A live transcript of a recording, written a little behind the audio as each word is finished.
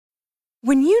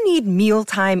When you need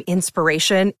mealtime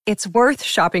inspiration, it's worth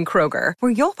shopping Kroger,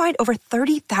 where you'll find over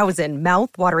 30,000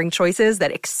 mouth-watering choices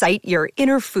that excite your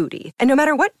inner foodie. And no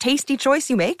matter what tasty choice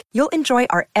you make, you'll enjoy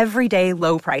our everyday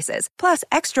low prices, plus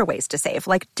extra ways to save,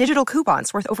 like digital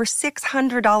coupons worth over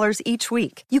 $600 each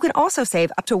week. You can also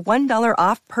save up to $1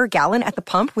 off per gallon at the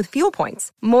pump with fuel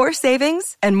points. More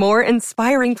savings and more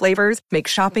inspiring flavors make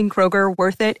shopping Kroger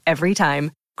worth it every time.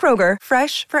 Kroger,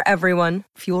 fresh for everyone.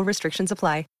 Fuel restrictions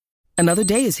apply. Another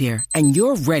day is here, and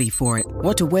you're ready for it.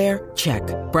 What to wear? Check.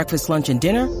 Breakfast, lunch, and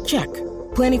dinner? Check.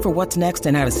 Planning for what's next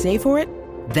and how to save for it?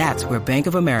 That's where Bank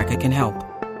of America can help.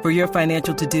 For your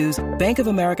financial to-dos, Bank of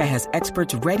America has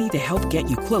experts ready to help get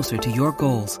you closer to your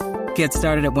goals. Get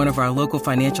started at one of our local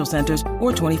financial centers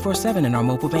or 24/7 in our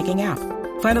mobile banking app.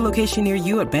 Find a location near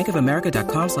you at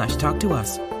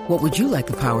bankofamerica.com/talktous. What would you like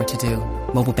the power to do?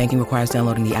 Mobile banking requires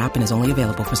downloading the app and is only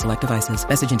available for select devices.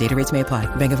 Message and data rates may apply.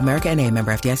 Bank of America N.A.,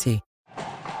 member FDIC.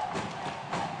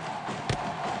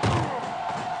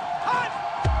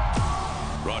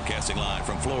 Broadcasting live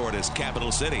from Florida's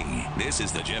capital city, this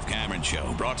is the Jeff Cameron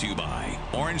Show, brought to you by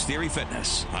Orange Theory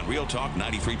Fitness on Real Talk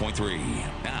 93.3.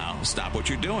 Now, stop what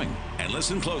you're doing and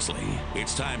listen closely.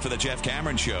 It's time for the Jeff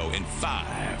Cameron Show in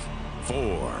 5,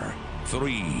 4,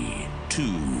 3,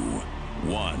 2,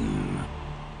 1.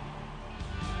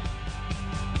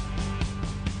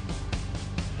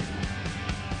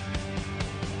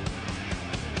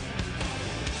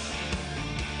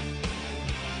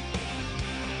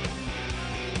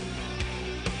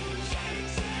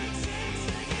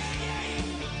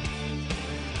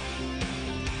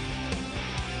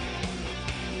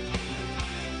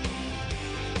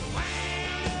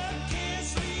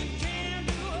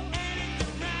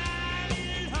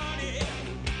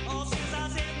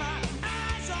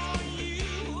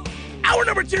 Hour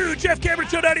number 2, Jeff Cameron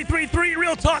Show 93.3,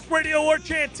 Real Talk Radio, War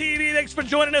Chant TV. Thanks for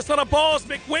joining us on a Balls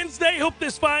McWednesday. Hope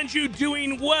this finds you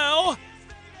doing well.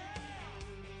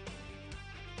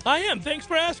 I am. Thanks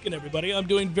for asking, everybody. I'm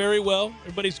doing very well.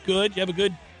 Everybody's good. You have a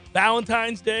good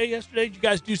Valentine's Day yesterday? Did you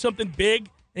guys do something big?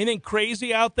 Anything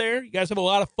crazy out there? You guys have a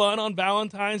lot of fun on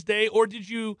Valentine's Day? Or did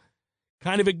you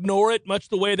kind of ignore it much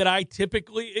the way that I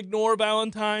typically ignore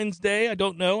Valentine's Day? I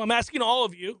don't know. I'm asking all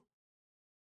of you.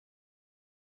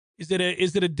 Is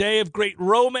it a day of great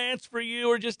romance for you,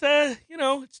 or just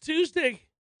it's Tuesday.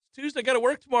 It's Tuesday. I got to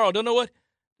work tomorrow. Don't know what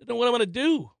I'm going to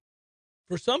do.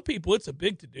 For some people, it's a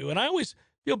big to do, and I always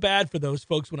feel bad for those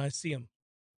folks when I see them.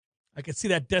 I can see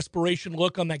that desperation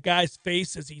look on that guy's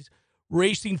face as he's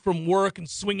racing from work and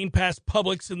swinging past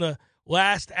Publix in the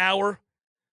last hour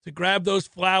to grab those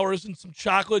flowers and some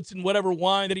chocolates and whatever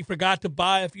wine that he forgot to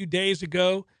buy a few days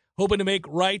ago, hoping to make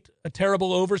right a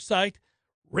terrible oversight.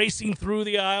 Racing through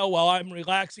the aisle while I'm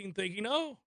relaxing, thinking,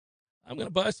 oh, I'm going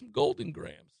to buy some Golden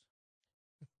Grams.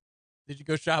 Did you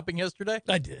go shopping yesterday?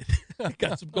 I did. I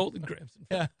got some Golden Grams.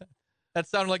 Yeah, that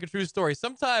sounded like a true story.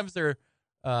 Sometimes they're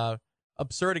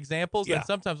absurd examples, and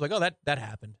sometimes like, oh, that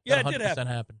happened. Yeah, that it did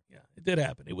happen. Yeah, it did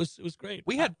happen. It was great.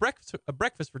 We had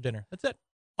breakfast for dinner. That's it.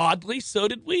 Oddly, so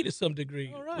did we to some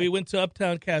degree. All right. We went to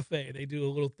Uptown Cafe. They do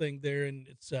a little thing there, and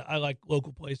it's I like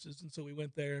local places, and so we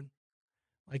went there. And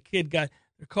my kid got.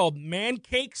 They're called man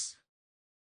cakes.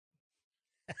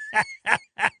 Why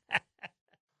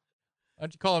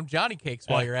don't you call them Johnny Cakes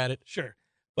while you're at it? Sure.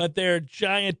 But they're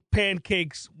giant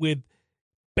pancakes with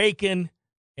bacon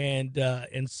and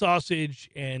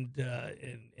sausage and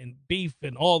beef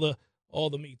and all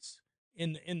the meats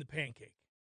in the pancake.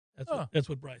 That's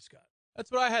what Bryce got. That's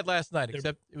what I had last night,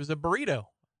 except it was a burrito.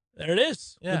 There it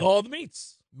is, with all the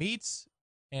meats. Meats,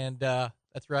 and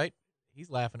that's right. He's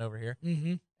laughing over here.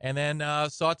 Mm-hmm. And then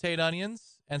sauteed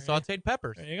onions and sauteed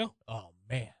peppers. There you go. Oh,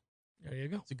 man. There you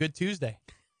go. It's a good Tuesday.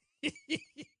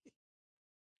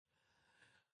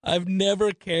 I've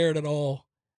never cared at all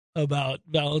about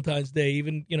Valentine's Day.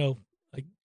 Even, like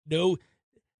no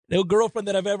girlfriend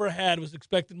that I've ever had was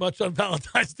expecting much on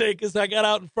Valentine's Day because I got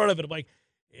out in front of it. I'm like,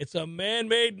 it's a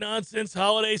man-made nonsense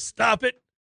holiday. Stop it.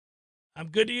 I'm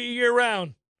good to you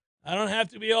year-round. I don't have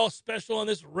to be all special on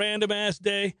this random-ass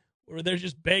day where they're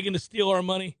just begging to steal our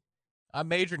money. I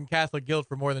majored in Catholic guilt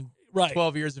for more than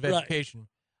 12 years of education.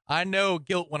 I know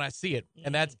guilt when I see it,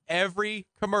 and that's every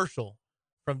commercial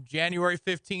from January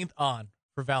 15th on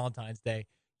for Valentine's Day.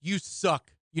 You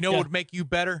suck. You know what would make you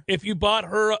better? If you bought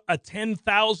her a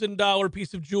 $10,000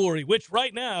 piece of jewelry, which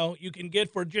right now you can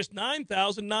get for just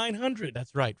 $9,900.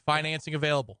 That's right. Financing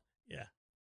available. Yeah.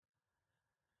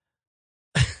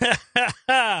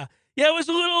 Yeah, it was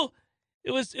a little. It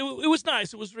was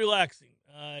nice. It was relaxing.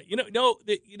 I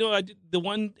did the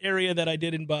one area that I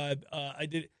did imbibe. I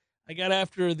got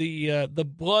after the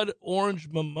blood orange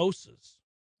mimosas.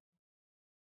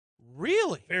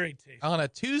 Really? Very tasty. On a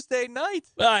Tuesday night?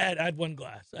 Well, I had one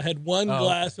glass. I had one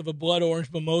glass of a blood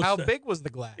orange mimosa. How big was the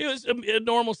glass? It was a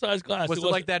normal-sized glass. Was it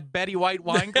like that Betty White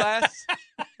wine glass?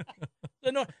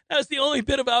 That was the only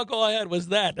bit of alcohol I had was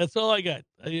that. That's all I got.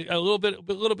 A little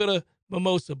bit of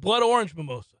mimosa, blood orange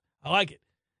mimosa. I like it.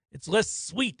 It's less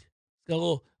sweet. It's got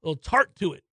a little tart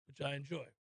to it, which I enjoy.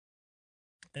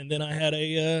 And then I had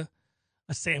a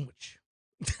sandwich.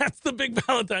 That's the big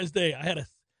Valentine's Day. I had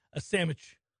a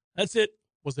sandwich. That's it.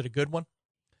 Was it a good one?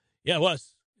 Yeah, it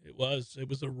was. It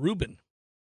was a Reuben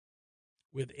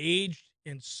with aged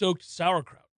and soaked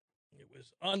sauerkraut. It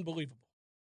was unbelievable.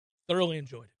 Thoroughly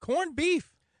enjoyed it. Corned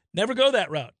beef. Never go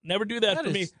that route. Never do that for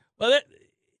me. Well,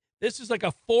 this is like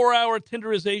a 4-hour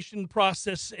tenderization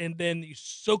process, and then you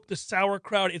soak the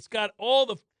sauerkraut. It's got all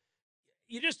the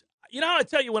you know how I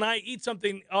tell you when I eat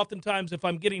something, oftentimes if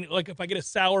I get a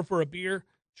sour for a beer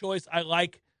choice, I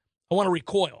want to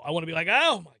recoil. I want to be like,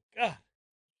 oh my God,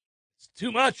 it's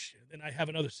too much. And then I have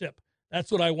another sip. That's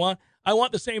what I want. I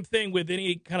want the same thing with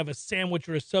any kind of a sandwich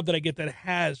or a sub that I get that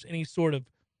has any sort of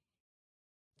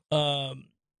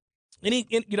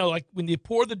like when you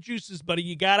pour the juices, buddy,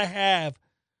 you gotta have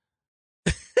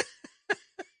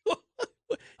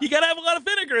a lot of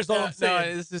vinegar. Is all I'm saying.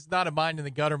 No, this is not a mind in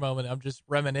the gutter moment. I'm just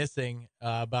reminiscing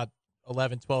about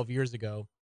 11, 12 years ago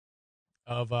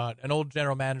of an old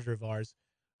general manager of ours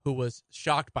who was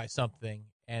shocked by something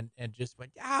and just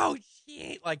went, oh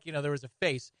shit, like there was a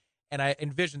face, and I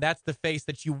envisioned that's the face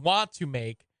that you want to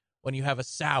make when you have a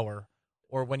sour.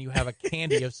 Or when you have a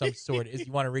candy of some sort, is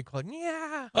you want to recall,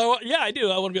 yeah. Oh, yeah, I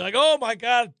do. I want to be like, oh, my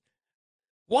God,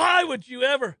 why would you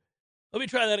ever? Let me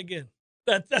try that again.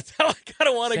 That's how I kind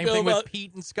of want to go. Same thing with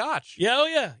peat and scotch. Yeah,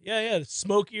 oh, yeah. The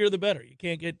smokier, the better. You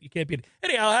can't beat it.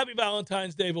 Anyhow, happy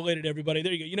Valentine's Day, belated, everybody.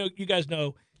 There you go. You guys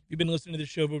know, you've been listening to this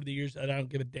show over the years, and I don't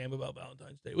give a damn about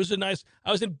Valentine's Day. It was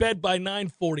I was in bed by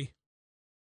 9:40.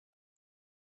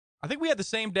 I think we had the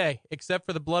same day, except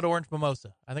for the blood orange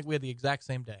mimosa. I think we had the exact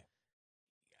same day.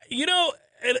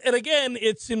 And again,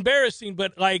 it's embarrassing,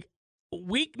 but like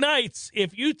weeknights,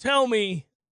 if you tell me,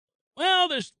 well,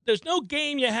 there's no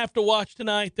game you have to watch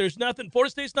tonight. There's nothing. Florida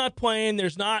State's not playing.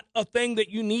 There's not a thing that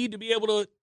you need to be able to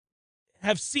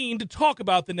have seen to talk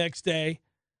about the next day.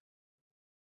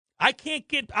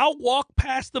 I'll walk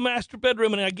past the master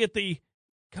bedroom and I get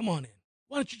come on in.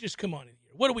 Why don't you just come on in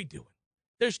here? What are we doing?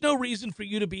 There's no reason for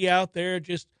you to be out there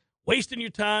just wasting your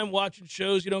time watching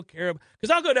shows you don't care about. Because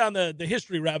I'll go down the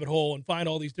history rabbit hole and find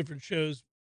all these different shows,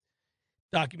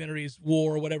 documentaries,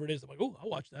 war, whatever it is. I'm like, oh, I'll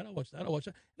watch that.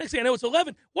 Next thing I know, it's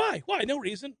 11. Why? No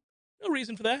reason. No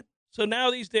reason for that. So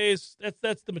now these days,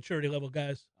 that's the maturity level,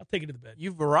 guys. I'll take it to the bed.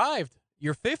 You've arrived.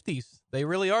 Your 50s. They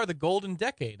really are the golden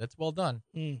decade. That's well done.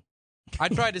 I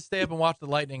tried to stay up and watch the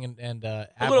Lightning and a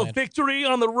little victory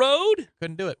on the road.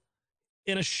 Couldn't do it.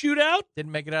 In a shootout?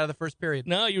 Didn't make it out of the first period.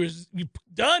 No, you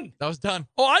done. That was done.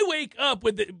 Oh, I wake up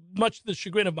with much to the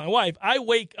chagrin of my wife, I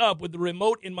wake up with the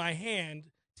remote in my hand,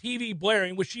 TV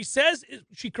blaring, which she says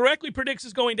she correctly predicts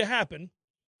is going to happen,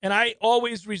 and I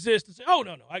always resist and say, oh,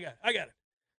 no, I got it. As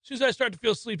soon as I start to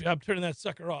feel sleepy, I'm turning that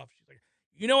sucker off. She's like,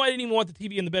 I didn't even want the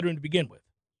TV in the bedroom to begin with.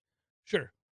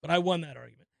 Sure, but I won that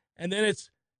argument. And then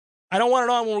I don't want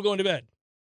it on when we're going to bed.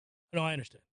 No, I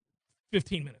understand.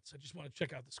 15 minutes. I just want to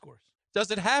check out the scores. Does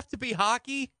it have to be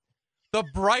hockey? The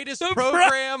brightest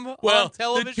program on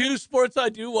television? The two sports I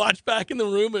do watch back in the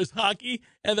room is hockey,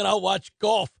 and then I'll watch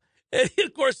golf. And,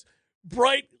 of course,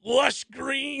 bright, lush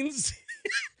greens,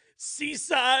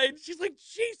 seaside. She's like,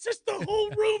 Jesus, the whole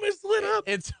room is lit up.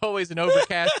 It's always an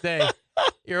overcast day.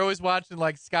 You're always watching,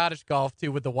 like, Scottish golf,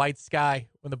 too, with the white sky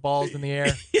when the ball's in the air.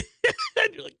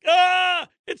 And you're like,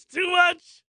 it's too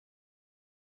much.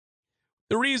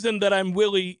 The reason that I'm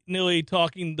willy-nilly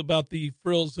talking about the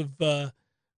frills of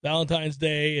Valentine's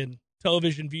Day and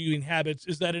television viewing habits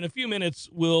is that in a few minutes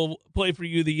we'll play for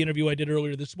you the interview I did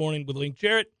earlier this morning with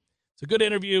Jarrett. It's a good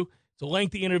interview. It's a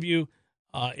lengthy interview.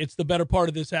 It's the better part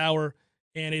of this hour,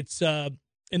 and it's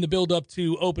in the build-up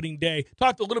to opening day.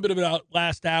 Talked a little bit about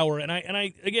last hour, and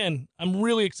I'm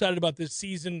really excited about this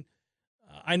season.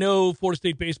 I know Florida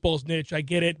State baseball's niche. I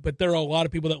get it, but there are a lot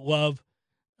of people that love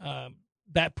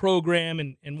that program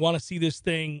and want to see this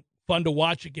thing fun to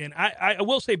watch again. I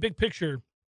will say, big picture,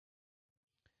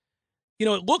 it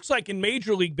looks like in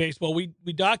Major League Baseball, we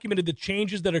documented the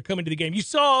changes that are coming to the game. You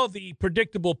saw the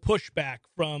predictable pushback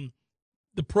from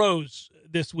the pros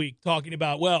this week talking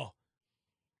about, well,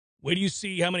 where do you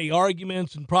see how many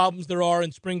arguments and problems there are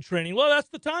in spring training? Well, that's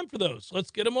the time for those.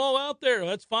 Let's get them all out there.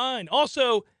 That's fine.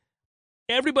 Also,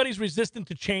 everybody's resistant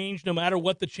to change, no matter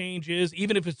what the change is,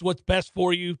 even if it's what's best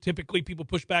for you. Typically, people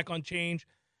push back on change.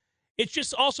 it's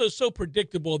just also so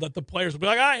predictable that the players will be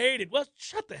like, I hate it. Well,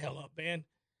 shut the hell up, man.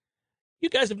 You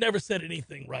guys have never said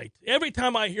anything right. Every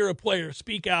time I hear a player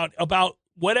speak out about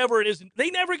whatever it is,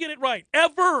 they never get it right,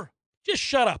 ever. Just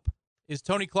shut up. Is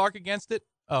Tony Clark against it?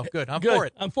 Oh, good. I'm good. for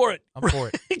it. I'm for it. I'm for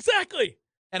it. Exactly.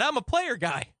 And I'm a player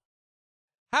guy.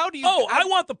 How do you? I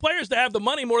want the players to have the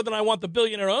money more than I want the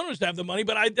billionaire owners to have the money.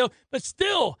 But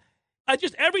still,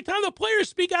 every time the players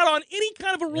speak out on any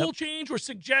kind of a rule change or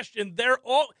suggestion, they're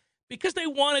all because they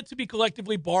want it to be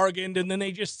collectively bargained, and then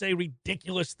they just say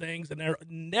ridiculous things, and they're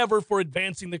never for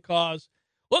advancing the cause.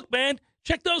 Look, man,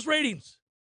 check those ratings.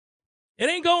 It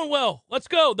ain't going well. Let's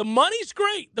go. The money's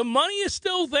great. The money is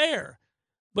still there,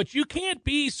 but you can't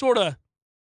be sort of.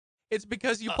 It's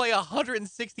because you play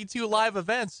 162 live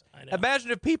events. I know.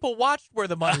 Imagine if people watched where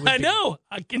the money would be. I know.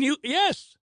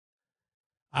 Yes.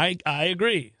 I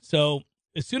agree. So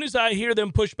as soon as I hear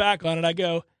them push back on it, I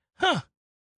go,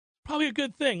 probably a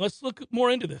good thing. Let's look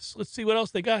more into this. Let's see what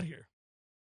else they got here.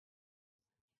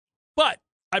 But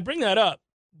I bring that up.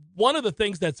 One of the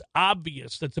things that's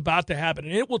obvious that's about to happen,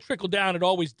 and it will trickle down, it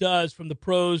always does, from the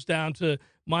pros down to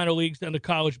minor leagues, down to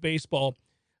college baseball.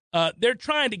 They're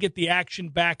trying to get the action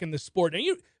back in the sport. And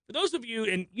for those of you,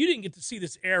 and you didn't get to see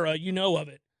this era, you know of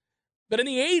it. But in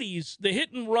the 80s, the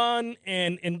hit and run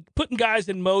and putting guys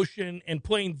in motion and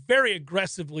playing very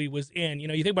aggressively was in. You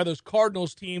think about those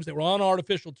Cardinals teams that were on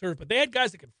artificial turf, but they had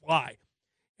guys that could fly.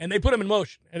 And they put them in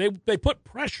motion. And they put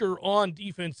pressure on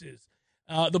defenses.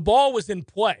 The ball was in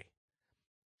play.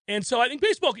 And so I think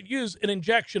baseball could use an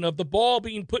injection of the ball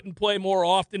being put in play more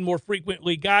often, more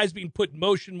frequently, guys being put in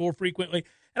motion more frequently.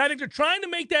 And I think they're trying to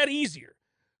make that easier.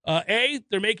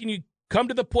 They're making you come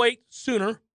to the plate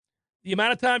sooner. The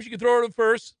amount of times you can throw it at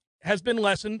first has been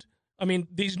lessened. I mean,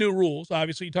 these new rules,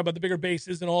 obviously, you talk about the bigger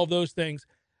bases and all of those things.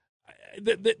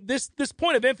 This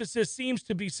point of emphasis seems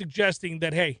to be suggesting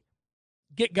that, hey,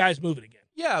 get guys moving again.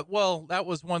 Yeah, well, that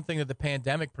was one thing that the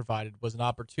pandemic provided, was an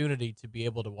opportunity to be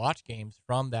able to watch games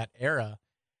from that era.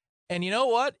 And you know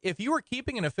what? If you were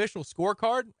keeping an official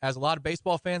scorecard, as a lot of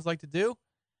baseball fans like to do,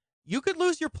 you could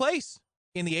lose your place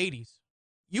in the 80s.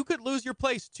 You could lose your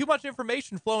place. Too much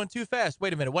information flowing too fast.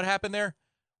 Wait a minute. What happened there?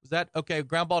 Was that, okay,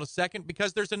 ground ball to second?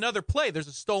 Because there's another play. There's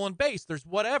a stolen base. There's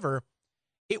whatever.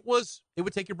 It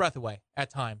would take your breath away at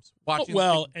times watching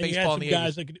and baseball you had some in the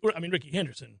guys 80s. Ricky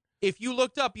Henderson. If you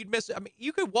looked up, you'd miss it. I mean,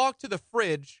 you could walk to the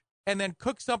fridge and then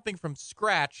cook something from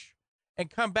scratch and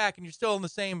come back and you're still in the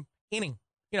same inning.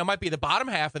 It might be the bottom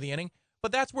half of the inning,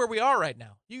 but that's where we are right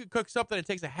now. You could cook something that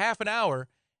takes a half an hour.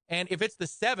 And if it's the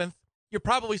 7th, you're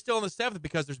probably still in the 7th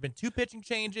because there's been 2 pitching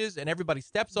changes and everybody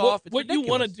steps off. It's what ridiculous. You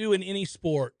want to do in any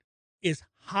sport is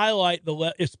highlight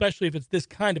especially if it's this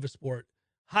kind of a sport,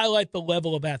 highlight the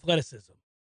level of athleticism.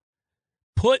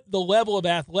 Put the level of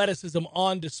athleticism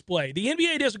on display. The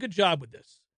NBA does a good job with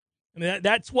this. I mean,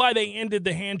 that's why they ended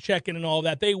the hand checking and all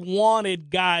that. They wanted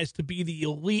guys to be the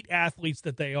elite athletes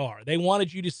that they are. They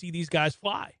wanted you to see these guys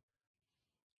fly.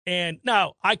 And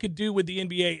now I could do with the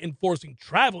NBA enforcing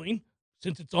traveling,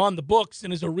 since it's on the books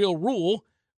and is a real rule.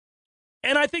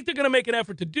 And I think they're going to make an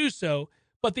effort to do so.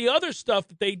 But the other stuff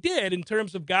that they did in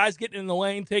terms of guys getting in the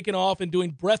lane, taking off, and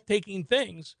doing breathtaking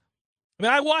things, I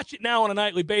mean, I watch it now on a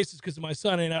nightly basis because of my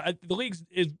son, and the league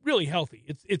is really healthy.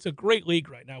 It's a great league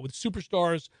right now with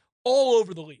superstars all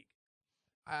over the league.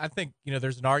 I think,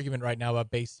 there's an argument right now about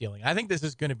base stealing. I think this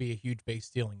is going to be a huge base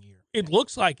stealing year. It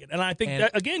looks like it. And I think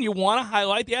that, again, you want to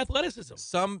highlight the athleticism.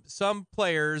 Some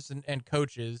players and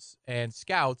coaches and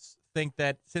scouts think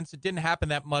that since it didn't happen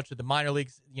that much at the minor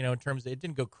leagues, in terms of it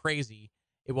didn't go crazy,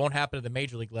 it won't happen at the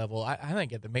major league level. I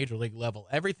think at the major league level,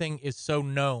 everything is so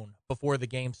known before the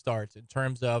game starts in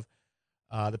terms of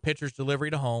the pitcher's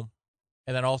delivery to home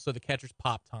and then also the catcher's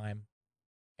pop time.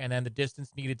 And then the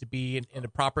distance needed to be in the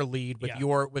proper lead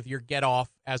with your get off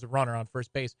as a runner on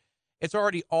first base. It's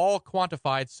already all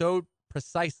quantified so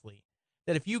precisely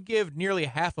that if you give nearly a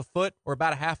half a foot or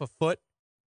about a half a foot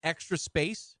extra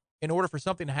space in order for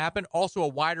something to happen, also a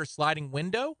wider sliding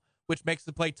window, which makes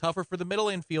the play tougher for the middle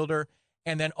infielder,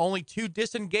 and then only 2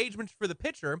 disengagements for the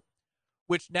pitcher,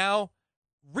 which now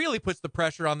really puts the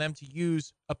pressure on them to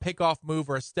use a pickoff move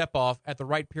or a step off at the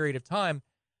right period of time.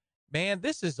 Man,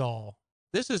 this is all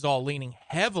leaning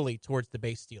heavily towards the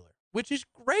base stealer, which is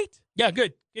great. Yeah,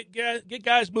 good. Get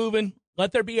guys moving.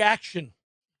 Let there be action.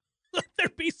 Let there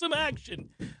be some action.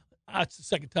 It's the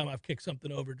second time I've kicked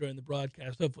something over during the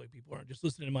broadcast. Hopefully people aren't just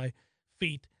listening to my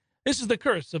feet. This is the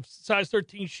curse of size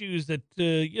 13 shoes that,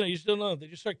 you just don't know. They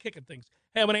just start kicking things.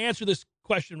 Hey, I'm going to answer this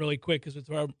question really quick because it's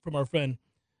from our friend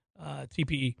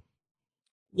TPE.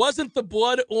 Wasn't the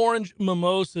blood orange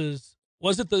mimosas,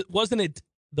 wasn't it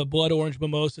the blood orange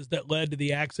mimosas that led to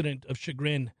the accident of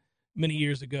chagrin many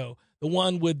years ago. The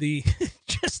one with the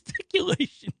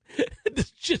gesticulating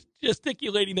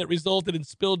that resulted in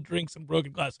spilled drinks and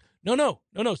broken glass. No,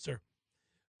 sir.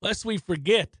 Lest we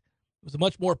forget, it was a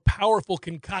much more powerful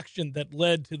concoction that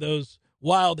led to those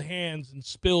wild hands and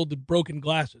spilled broken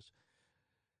glasses.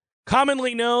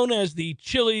 Commonly known as the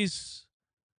Chili's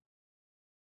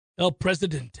El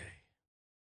Presidente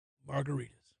margaritas.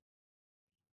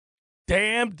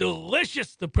 Damn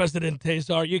delicious the Presidentes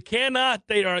are. You cannot.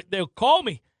 They'll call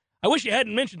me. I wish you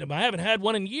hadn't mentioned them. I haven't had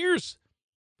one in years,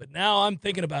 but now I'm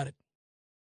thinking about it.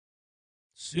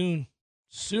 Soon,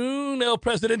 El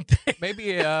Presidente.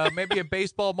 Maybe a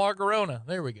baseball margarona.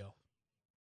 There we go.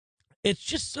 It's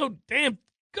just so damn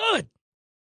good.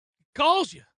 It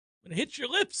calls you when it hits your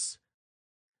lips.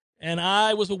 And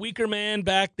I was a weaker man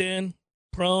back then,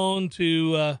 prone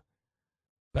to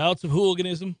bouts of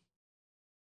hooliganism,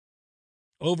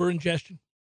 over ingestion.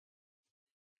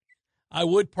 I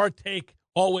would partake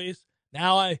always.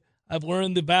 Now I've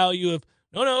learned the value of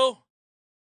no,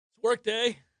 it's work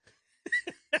day.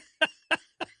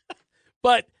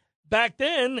 But back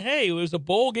then, hey, it was a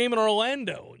bowl game in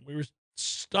Orlando, and we were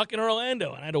stuck in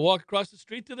Orlando, and I had to walk across the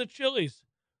street to the Chili's.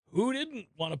 Who didn't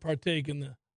want to partake in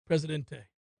the Presidente?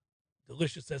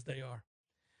 Delicious as they are.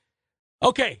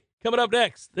 Okay, coming up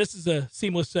next, this is a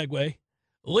seamless segue.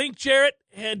 Link Jarrett,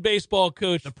 head baseball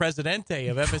coach. The Presidente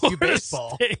of FSU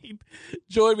baseball. State,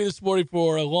 joined me this morning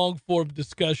for a long-form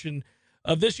discussion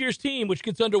of this year's team, which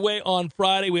gets underway on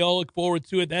Friday. We all look forward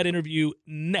to it. That interview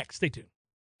next. Stay tuned.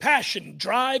 Passion,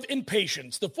 drive, and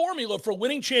patience. The formula for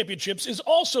winning championships is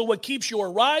also what keeps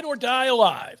your ride or die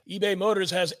alive. eBay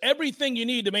Motors has everything you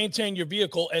need to maintain your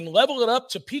vehicle and level it up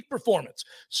to peak performance.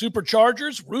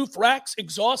 Superchargers, roof racks,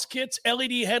 exhaust kits,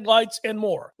 LED headlights, and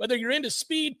more. Whether you're into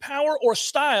speed, power, or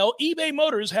style, eBay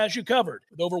Motors has you covered.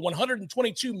 With over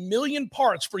 122 million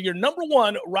parts for your number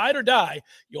one ride or die,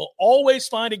 you'll always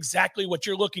find exactly what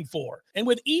you're looking for. And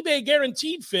with eBay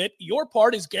Guaranteed Fit, your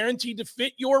part is guaranteed to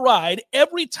fit your ride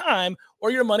every time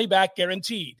or your money back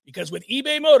guaranteed. Because with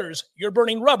eBay Motors, you're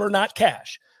burning rubber, not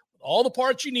cash. With all the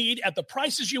parts you need at the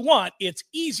prices you want, it's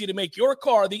easy to make your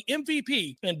car the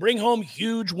MVP and bring home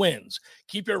huge wins.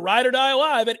 Keep your ride or die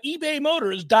alive at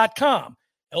ebaymotors.com.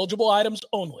 Eligible items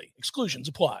only. Exclusions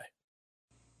apply.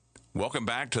 Welcome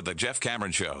back to the Jeff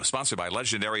Cameron Show, sponsored by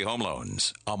Legendary Home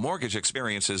Loans, a mortgage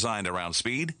experience designed around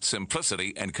speed,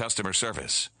 simplicity, and customer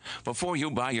service. Before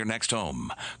you buy your next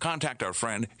home, contact our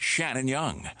friend Shannon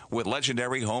Young with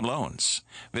Legendary Home Loans.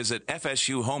 Visit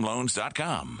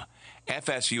fsuhomeloans.com.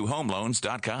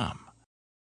 fsuhomeloans.com.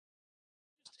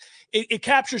 It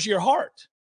captures your heart.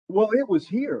 Well, it was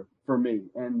here for me,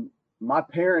 and my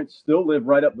parents still live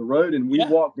right up the road, and we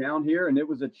walked down here, and it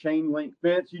was a chain link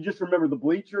fence. You just remember the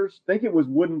bleachers? I think it was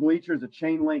wooden bleachers, a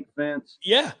chain link fence.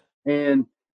 Yeah. And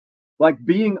like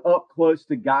being up close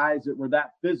to guys that were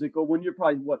that physical when you're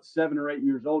probably, 7 or 8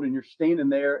 years old, and you're standing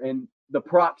there, and the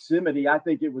proximity, I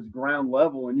think it was ground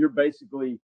level, and you're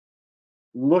basically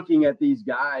looking at these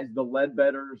guys, the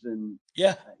Ledbetters and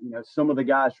some of the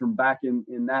guys from back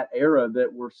in that era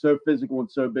that were so physical and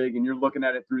so big, and you're looking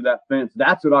at it through that fence.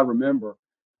 That's what I remember.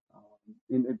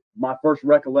 My first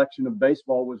recollection of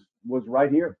baseball was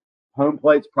right here. Home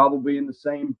plate's probably in the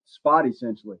same spot,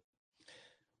 essentially.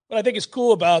 What I think is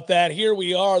cool about that, here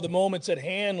we are, the moments at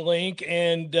hand, Link,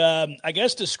 and I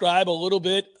guess describe a little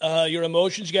bit your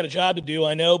emotions. You got a job to do,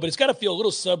 I know, but it's got to feel a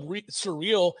little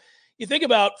surreal. You think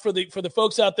about, for the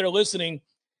folks out there listening,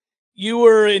 you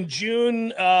were in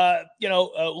June,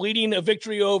 leading a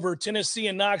victory over Tennessee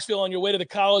and Knoxville on your way to the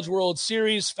College World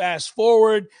Series. Fast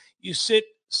forward, you set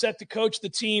to coach the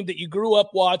team that you grew up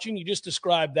watching. You just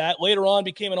described that. Later on,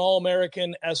 became an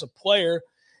All-American as a player,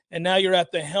 and now you're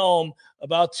at the helm,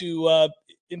 about to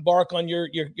embark on your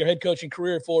head coaching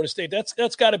career at Florida State.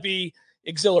 That's got to be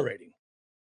exhilarating.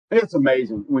 It's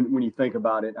amazing when you think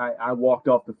about it. I walked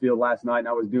off the field last night, and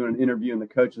I was doing an interview in the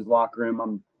coach's locker room.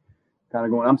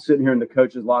 I'm sitting here in the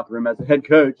coach's locker room as a head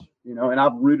coach, and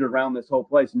I've rooted around this whole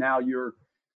place. Now you're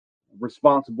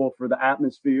responsible for the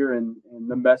atmosphere and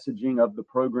the messaging of the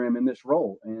program in this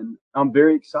role. And I'm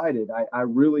very excited. I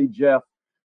really, Jeff,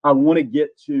 I want to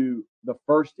get to the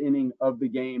first inning of the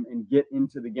game and get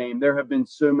into the game. There have been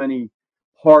so many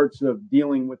parts of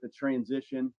dealing with the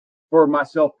transition for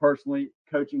myself personally,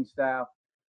 coaching staff,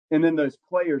 and then those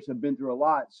players have been through a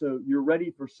lot. So you're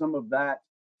ready for some of that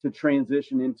to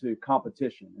transition into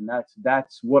competition. And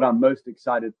that's what I'm most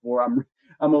excited for.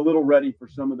 I'm a little ready for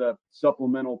some of the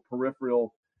supplemental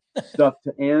peripheral stuff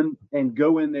to end and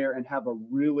go in there and have a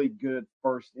really good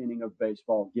first inning of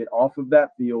baseball, get off of that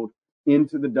field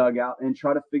into the dugout and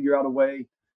try to figure out a way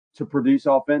to produce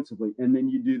offensively. And then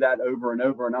you do that over and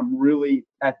over. And I'm really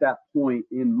at that point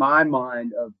in my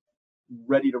mind of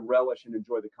ready to relish and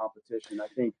enjoy the competition. I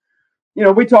think,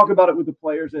 we talk about it with the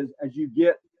players as you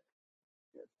get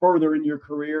further in your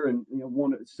career. And,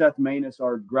 Seth Maness,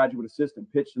 our graduate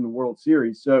assistant, pitched in the World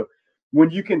Series. So when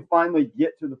you can finally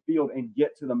get to the field and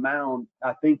get to the mound,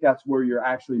 I think that's where you're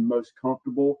actually most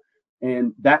comfortable.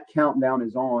 And that countdown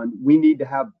is on. We need to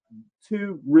have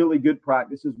 2 really good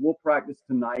practices. We'll practice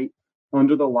tonight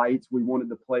under the lights. We wanted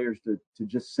the players to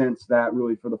just sense that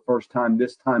really for the first time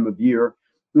this time of year.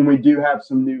 And we do have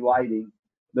some new lighting.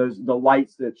 The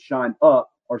lights that shine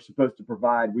up are supposed to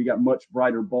provide. We got much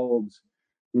brighter bulbs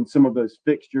in some of those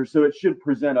fixtures. So it should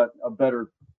present a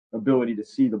better ability to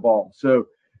see the ball. So,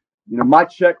 my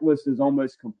checklist is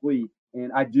almost complete.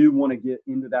 And I do want to get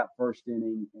into that first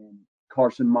inning and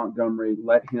Carson Montgomery,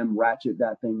 let him ratchet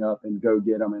that thing up and go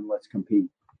get them, and let's compete.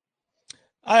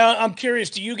 I'm curious,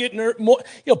 do you get more?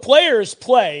 Players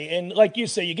play, and like you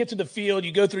say, you get to the field,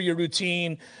 you go through your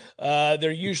routine.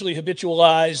 They're usually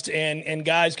habitualized, and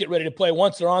guys get ready to play.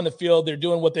 Once they're on the field, they're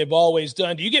doing what they've always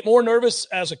done. Do you get more nervous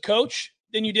as a coach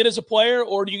than you did as a player,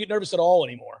 or do you get nervous at all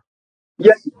anymore?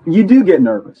 Yes, you do get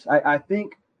nervous. I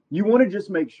think you want to just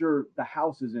make sure the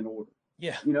house is in order.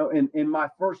 Yeah. And in my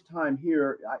first time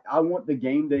here, I want the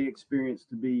game day experience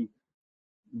to be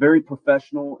very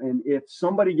professional. And if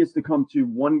somebody gets to come to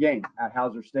one game at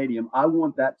Hauser Stadium, I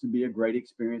want that to be a great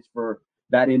experience for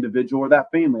that individual or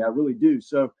that family. I really do.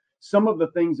 So some of the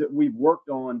things that we've worked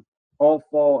on all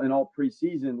fall and all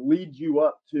preseason leads you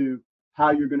up to how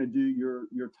you're going to do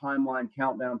your timeline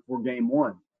countdown for game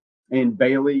 1. And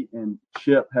Bailey and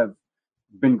Chip have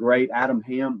been great. Adam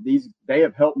Ham, they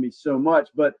have helped me so much.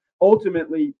 But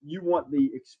ultimately, you want the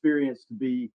experience to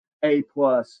be A+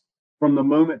 from the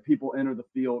moment people enter the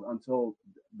field until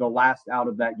the last out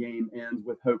of that game ends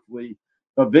with hopefully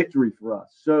a victory for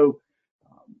us. So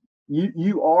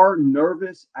you are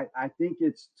nervous. I think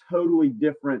it's totally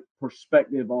different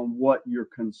perspective on what your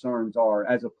concerns are.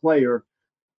 As a player,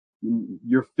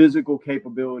 your physical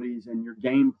capabilities and your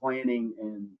game planning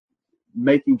and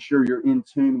making sure you're in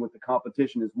tune with the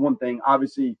competition is one thing.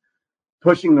 Obviously,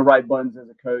 pushing the right buttons as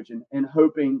a coach and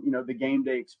hoping, the game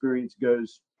day experience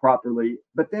goes properly,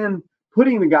 but then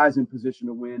putting the guys in position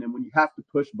to win. And when you have to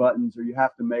push buttons or you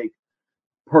have to make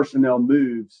personnel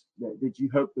moves, that you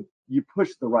hope that you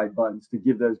push the right buttons to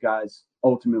give those guys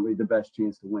ultimately the best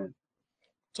chance to win.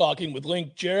 Talking with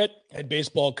Link Jarrett, head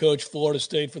baseball coach, Florida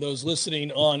State. For those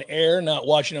listening on air, not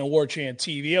watching on War Chant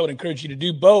TV, I would encourage you to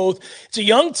do both. It's a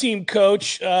young team,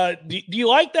 Coach. Do you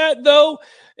like that, though?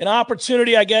 An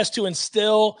opportunity, I guess, to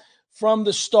instill from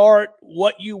the start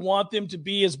what you want them to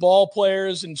be as ball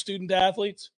players and student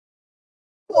athletes?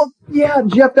 Well, yeah,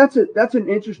 Jeff, that's an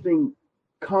interesting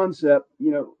concept.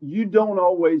 You don't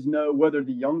always know whether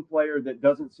the young player that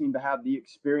doesn't seem to have the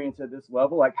experience at this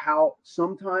level, like how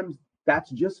sometimes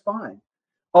that's just fine.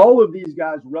 All of these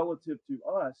guys relative to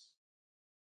us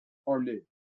are new.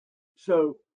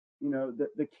 So,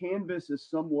 the canvas is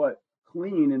somewhat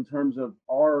clean in terms of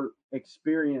our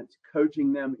experience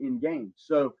coaching them in games.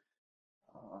 So,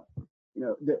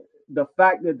 the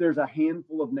fact that there's a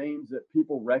handful of names that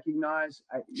people recognize,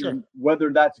 sure.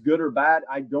 Whether that's good or bad,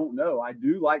 I don't know. I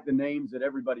do like the names that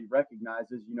everybody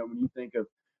recognizes. When you think of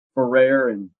Ferrer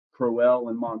and Crowell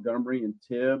and Montgomery and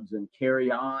Tibbs and Carry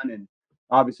On, and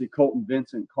obviously Colton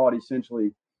Vincent caught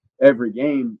essentially every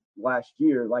game last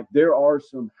year. Like, there are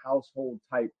some household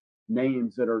type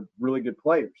names that are really good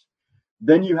players.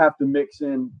 Then you have to mix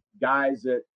in guys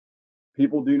that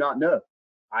people do not know.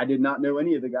 I did not know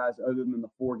any of the guys other than the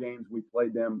 4 games we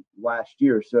played them last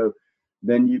year. So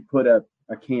then you put a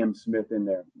Cam Smith in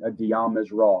there, a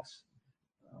Diamez Ross,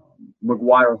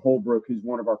 McGuire Holbrook, who's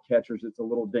one of our catchers. It's a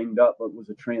little dinged up, but was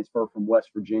a transfer from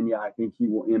West Virginia. I think he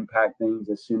will impact things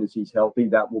as soon as he's healthy.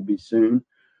 That will be soon.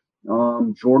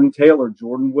 Jordan Taylor,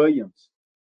 Jordan Williams.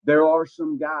 There are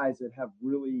some guys that have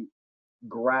really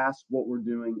grasped what we're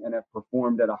doing and have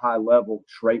performed at a high level.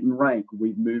 Trayton Rank,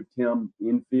 we've moved him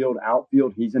infield,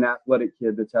 outfield. He's an athletic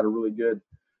kid that's had a really good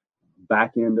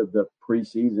back end of the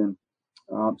preseason.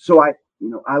 So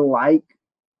I like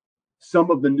some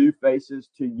of the new faces.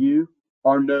 To you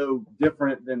are no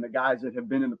different than the guys that have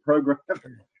been in the program,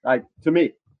 like to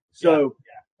me. So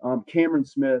Cameron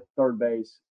Smith, third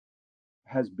base,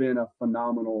 has been a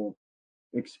phenomenal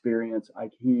experience.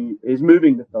 Like, he is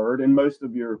moving to third, and most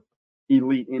of your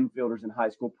elite infielders in high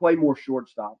school play more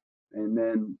shortstop, and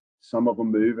then some of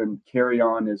them move. And Carry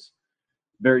On is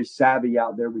very savvy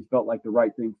out there. We felt like the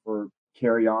right thing for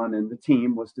Carry On and the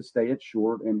team was to stay at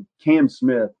short. And Cam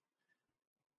Smith,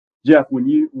 Jeff, when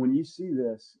you see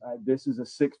this, this is a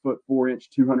 6'4",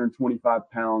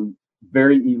 225-pound,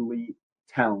 very elite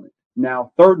talent.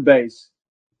 Now, third base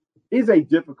is a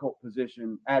difficult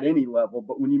position at any level,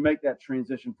 but when you make that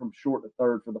transition from short to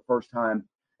third for the first time,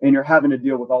 and you're having to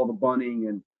deal with all the bunting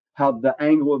and how the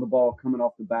angle of the ball coming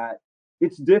off the bat,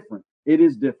 it's different. It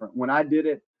is different. When I did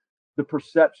it, the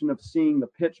perception of seeing the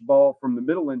pitch ball from the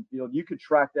middle infield, you could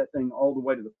track that thing all the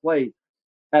way to the plate.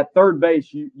 At third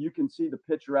base, you can see the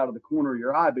pitcher out of the corner of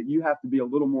your eye, but you have to be a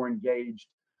little more engaged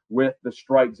with the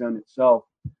strike zone itself,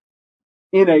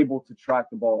 unable to track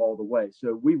the ball all the way.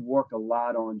 So we've worked a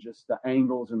lot on just the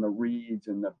angles and the reads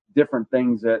and the different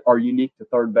things that are unique to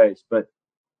third base. But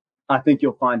I think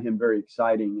you'll find him very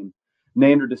exciting. And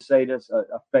Nander DeSatis,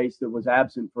 a face that was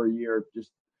absent for a year,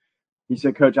 he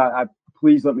said, Coach, I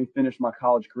please let me finish my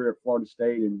college career at Florida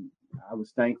State. And I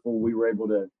was thankful we were able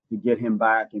to get him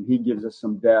back, and he gives us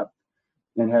some depth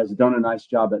and has done a nice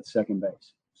job at second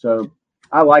base. So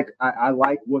I like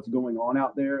what's going on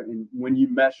out there. And when you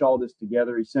mesh all this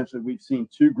together, essentially we've seen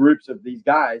two groups of these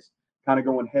guys kind of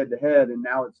going head to head, and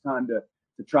now it's time to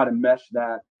try to mesh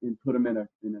that and put them in a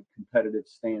competitive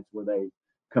stance where they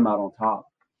come out on top.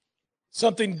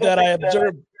 Something that I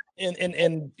observed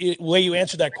in the way you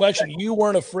answered that question, you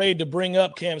weren't afraid to bring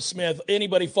up Cam Smith.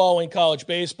 Anybody following college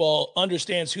baseball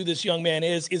understands who this young man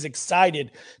is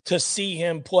excited to see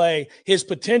him play. His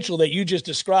potential that you just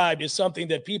described is something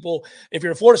that people, if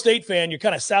you're a Florida State fan, you're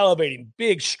kind of salivating.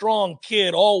 Big, strong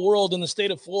kid, all world in the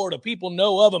state of Florida. People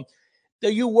know of him.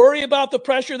 Do you worry about the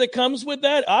pressure that comes with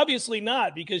that? Obviously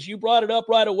not, because you brought it up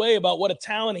right away about what a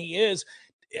talent he is.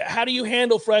 How do you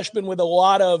handle freshmen with a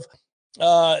lot of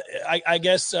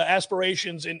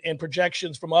aspirations and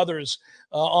projections from others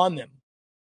on them?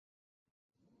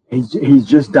 He's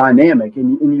just dynamic,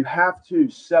 and you have to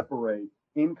separate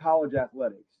in college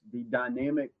athletics the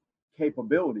dynamic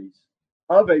capabilities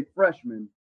of a freshman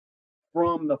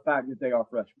from the fact that they are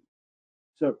freshmen.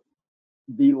 So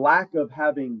the lack of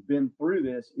having been through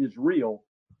this is real.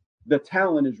 The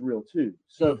talent is real too.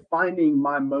 So finding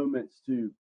my moments to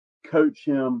coach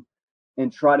him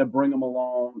and try to bring him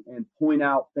along and point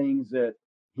out things that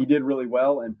he did really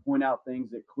well and point out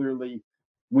things that clearly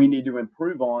we need to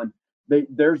improve on.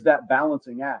 There's that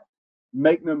balancing act.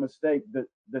 Make no mistake, that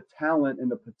the talent and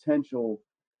the potential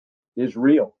is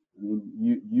real. I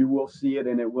mean, you will see it,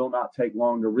 and it will not take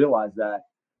long to realize that.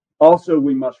 Also,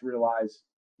 we must realize,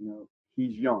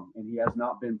 he's young and he has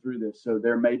not been through this. So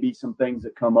there may be some things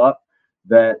that come up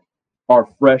that are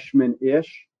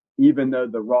freshman-ish, even though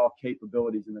the raw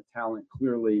capabilities and the talent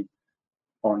clearly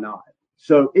are not.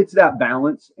 So it's that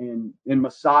balance and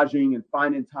massaging and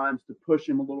finding times to push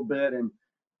him a little bit and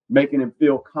making him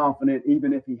feel confident,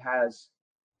 even if he has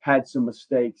had some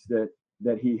mistakes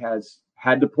that he has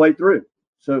had to play through.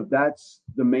 So that's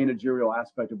the managerial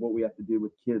aspect of what we have to do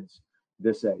with kids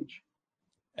this age.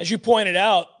 As you pointed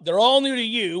out, they're all new to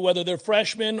you, whether they're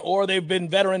freshmen or they've been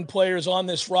veteran players on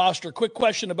this roster. Quick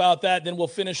question about that, then we'll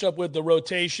finish up with the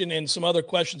rotation and some other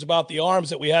questions about the arms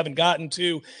that we haven't gotten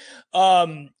to.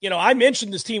 I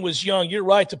mentioned this team was young. You're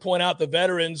right to point out the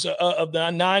veterans of the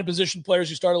 9 position players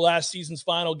who started last season's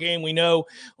final game. We know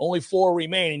only 4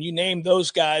 remain, and you named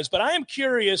those guys. But I am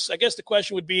curious, I guess the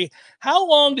question would be, how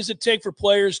long does it take for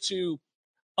players to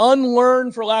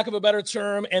unlearn, for lack of a better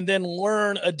term, and then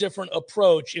learn a different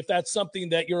approach, if that's something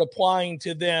that you're applying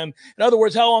to them? In other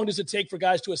words, how long does it take for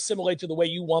guys to assimilate to the way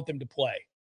you want them to play?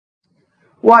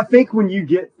 Well, I think when you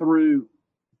get through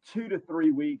 2 to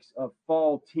 3 weeks of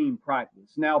fall team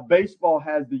practice, now baseball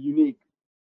has the unique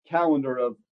calendar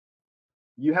of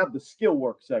you have the skill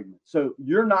work segment. So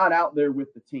you're not out there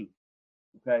with the team.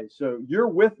 Okay. So you're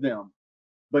with them,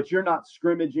 but you're not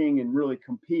scrimmaging and really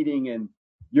competing, and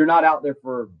you're not out there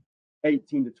for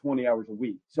 18 to 20 hours a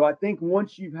week. So I think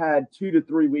once you've had 2 to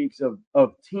 3 weeks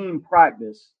of team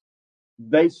practice,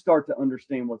 they start to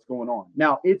understand what's going on.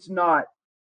 Now, it's not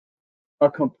a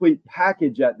complete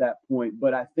package at that point,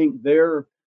 but I think their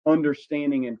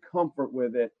understanding and comfort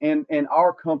with it, and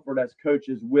our comfort as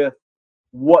coaches with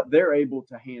what they're able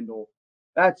to handle,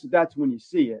 that's when you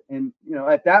see it. And,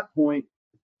 at that point,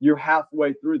 you're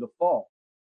halfway through the fall.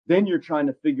 Then you're trying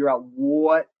to figure out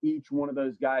what each one of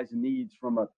those guys needs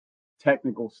from a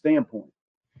technical standpoint.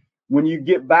 When you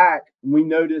get back,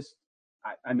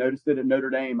 I noticed it at Notre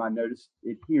Dame. I noticed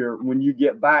it here. When you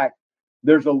get back,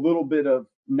 there's a little bit of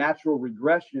natural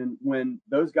regression when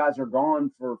those guys are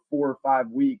gone for 4 or 5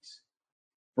 weeks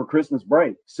for Christmas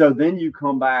break. So then you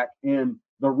come back, and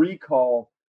the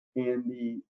recall and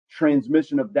the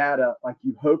transmission of data, like,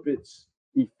 you hope it's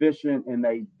efficient and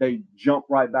they jump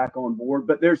right back on board.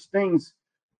 But there's things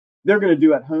they're going to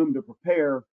do at home to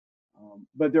prepare.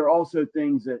 But there are also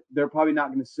things that they're probably not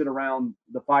going to sit around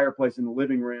the fireplace in the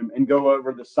living room and go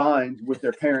over the signs with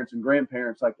their parents and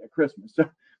grandparents like at Christmas. So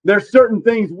there's certain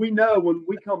things we know when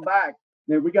we come back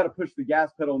that we got to push the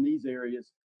gas pedal in these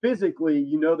areas. Physically,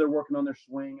 they're working on their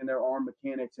swing and their arm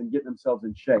mechanics and getting themselves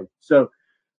in shape. So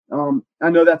I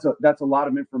know that's a lot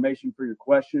of information for your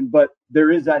question, but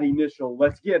there is that initial,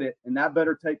 let's get it. And that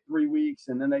better take 3 weeks.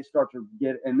 And then they start to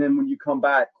get it. And then when you come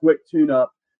back, quick tune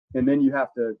up, and then you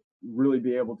have to really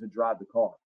be able to drive the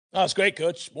car. Oh, that's great,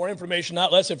 Coach. More information,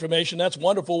 not less information. That's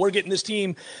wonderful. We're getting this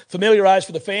team familiarized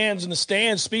for the fans in the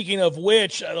stands. Speaking of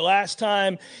which, the last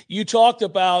time you talked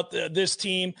about this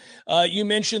team, you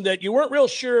mentioned that you weren't real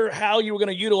sure how you were going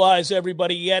to utilize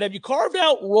everybody yet. Have you carved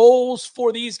out roles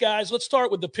for these guys? Let's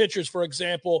start with the pitchers, for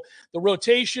example. The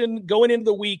rotation going into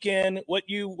the weekend, what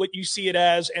you see it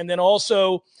as, and then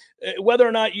also whether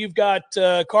or not you've got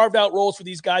carved out roles for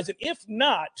these guys. And if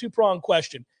not, two-pronged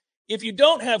question. If you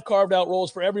don't have carved out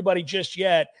roles for everybody just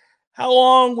yet, how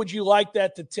long would you like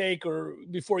that to take or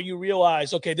before you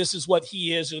realize, okay, this is what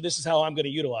he is or this is how I'm going to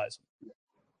utilize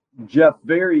him? Jeff,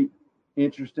 very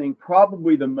interesting.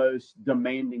 Probably the most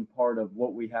demanding part of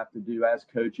what we have to do as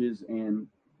coaches and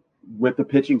with the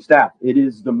pitching staff. It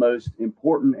is the most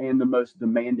important and the most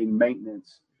demanding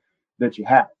maintenance that you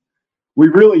have. We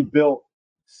really built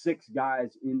 6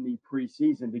 guys in the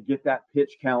preseason to get that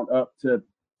pitch count up to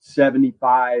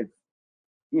 75,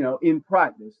 in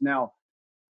practice. Now,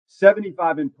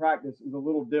 75 in practice is a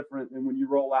little different than when you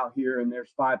roll out here and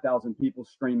there's 5,000 people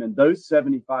screaming. Those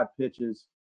 75 pitches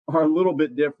are a little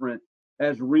bit different,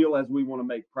 as real as we want to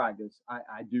make practice.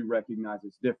 I do recognize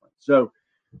it's different. So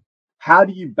how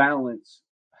do you balance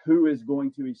who is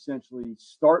going to essentially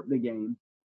start the game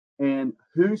and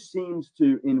who seems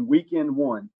to, in weekend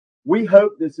 1, we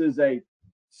hope this is a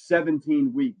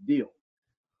 17-week deal.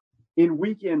 In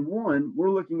weekend 1, we're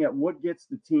looking at what gets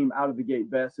the team out of the gate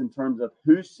best in terms of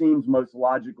who seems most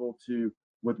logical to,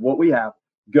 with what we have,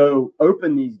 go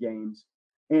open these games.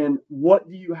 And what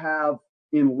do you have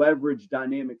in leverage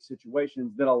dynamic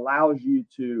situations that allows you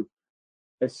to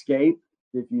escape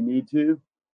if you need to,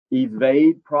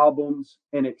 evade problems,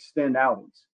 and extend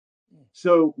outings.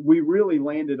 So we really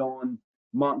landed on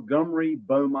Montgomery,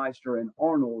 Baumeister, and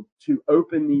Arnold to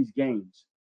open these games.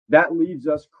 That leaves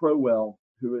us Crowell,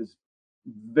 who is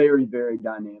very, very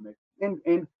dynamic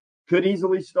and could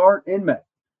easily start in May.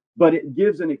 But it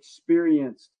gives an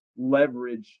experienced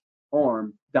leverage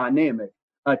arm dynamic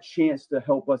a chance to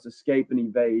help us escape and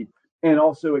evade and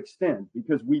also extend,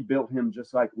 because we built him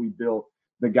just like we built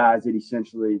the guys that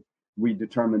essentially we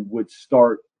determined would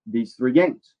start these 3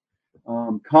 games.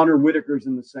 Connor Whitaker's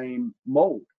in the same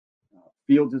mold.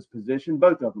 Fields his position,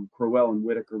 both of them, Crowell and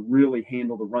Whitaker, really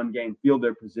handle the run game, field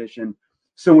their position.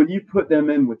 So when you put them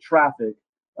in with traffic,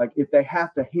 like if they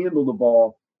have to handle the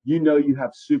ball, you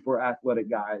have super athletic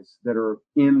guys that are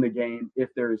in the game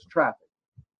if there is traffic.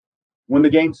 When the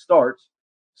game starts,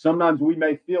 sometimes we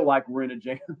may feel like we're in a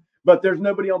jam, but there's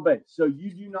nobody on base. So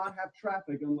you do not have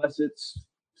traffic unless it's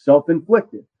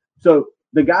self-inflicted. So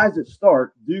the guys that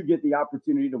start do get the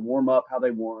opportunity to warm up how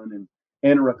they want and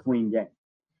enter a clean game.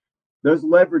 Those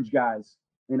leverage guys,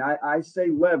 and I say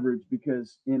leverage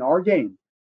because in our game,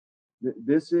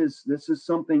 this is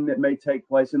something that may take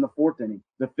place in the 4th inning,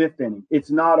 the 5th inning.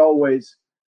 It's not always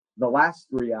the last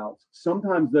 3 outs.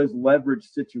 Sometimes those leverage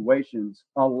situations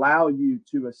allow you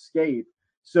to escape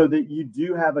so that you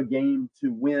do have a game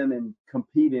to win and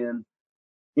compete in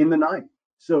the 9th.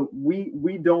 So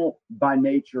we don't by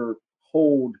nature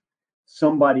hold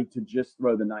somebody to just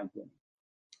throw the 9th inning.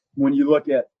 When you look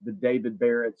at the David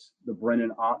Barretts, the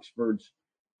Brennan Oxfords,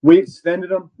 we extended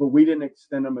them, but we didn't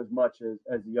extend them as much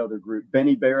as the other group.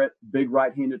 Benny Barrett, big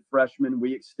right-handed freshman,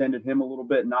 we extended him a little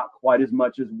bit, not quite as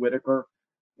much as Whitaker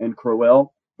and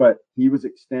Crowell, but he was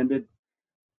extended.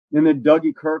 And then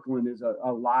Dougie Kirkland is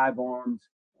a live-armed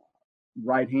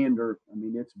right-hander. I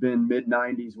mean, it's been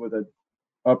mid-90s with a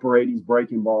upper 80s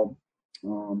breaking ball.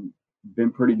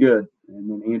 Been pretty good. And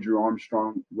then Andrew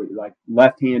Armstrong, like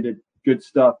left-handed, good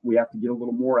stuff. We have to get a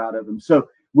little more out of him. So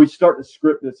we start to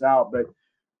script this out, but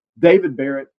David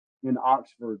Barrett in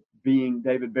Oxford, being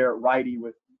David Barrett righty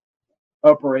with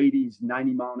upper 80s,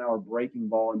 90-mile-an-hour breaking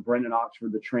ball, and Brendan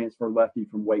Oxford, the transfer lefty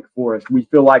from Wake Forest, we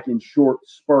feel like in short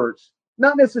spurts,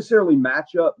 not necessarily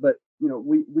matchup, but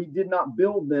we did not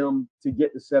build them to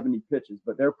get to 70 pitches,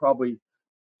 but they're probably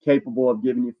capable of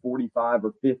giving you 45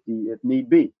 or 50 if need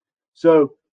be.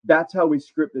 So that's how we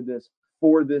scripted this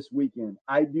for this weekend.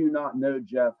 I do not know,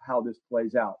 Jeff, how this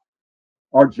plays out.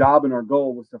 Our job and our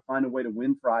goal was to find a way to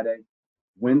win Friday,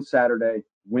 win Saturday,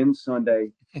 win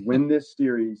Sunday, win this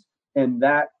series. And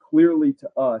that clearly to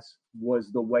us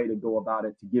was the way to go about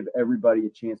it to give everybody a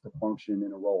chance to function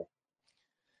in a role.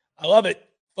 I love it.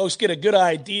 Folks get a good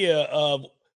idea of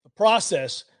the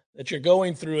process that you're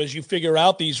going through as you figure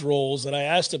out these roles that I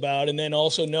asked about, and then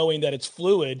also knowing that it's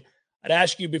fluid. I'd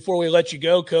ask you before we let you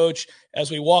go, Coach,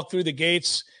 as we walk through the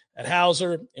gates at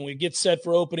Hauser and we get set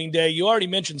for opening day, you already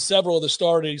mentioned several of the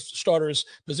starters,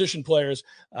 position players.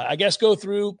 I guess go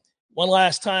through one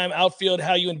last time, outfield,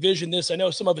 how you envision this. I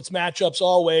know some of it's matchups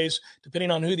always,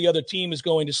 depending on who the other team is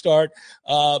going to start.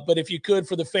 But if you could,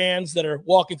 for the fans that are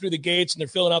walking through the gates and they're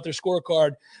filling out their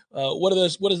scorecard, what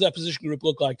does that position group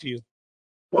look like to you?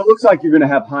 Well, it looks like you're going to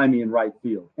have Jaime in right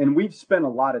field. And we've spent a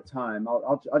lot of time.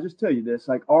 I'll just tell you this,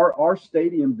 like our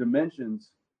stadium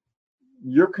dimensions,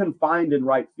 you're confined in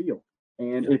right field.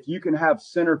 And if you can have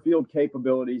center field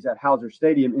capabilities at Hauser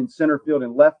Stadium in center field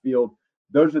and left field,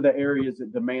 those are the areas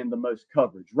that demand the most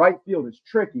coverage. Right field is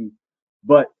tricky,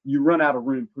 but you run out of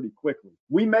room pretty quickly.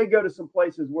 We may go to some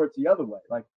places where it's the other way.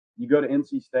 Like you go to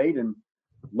NC State and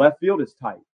left field is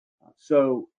tight.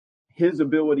 So his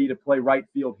ability to play right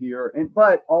field here,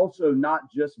 but also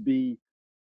not just be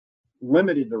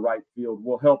limited to right field,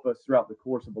 will help us throughout the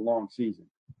course of a long season.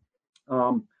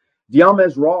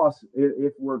 Diamez Ross,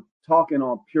 if we're talking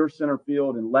on pure center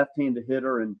field and left-handed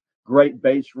hitter and great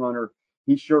base runner,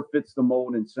 he sure fits the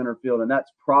mold in center field, and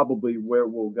that's probably where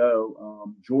we'll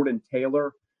go. Jordan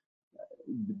Taylor,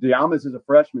 Diamez is a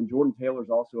freshman. Jordan Taylor's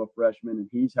also a freshman, and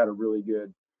he's had a really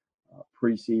good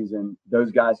preseason.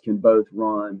 Those guys can both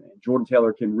run. And Jordan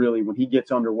Taylor can really, when he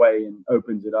gets underway and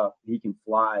opens it up, he can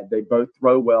fly. They both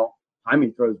throw well.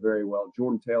 Jaime throws very well.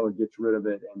 Jordan Taylor gets rid of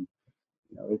it, and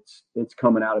it's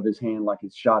coming out of his hand like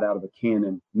it's shot out of a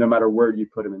cannon, no matter where you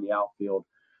put him in the outfield.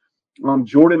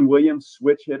 Jordan Williams,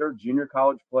 switch hitter, junior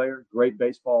college player, great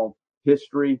baseball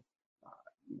history.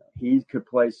 He could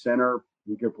play center.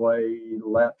 He could play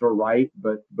left or right,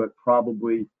 but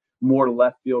probably more to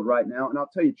left field right now. And I'll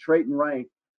tell you, Trayton Rank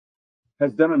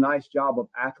has done a nice job of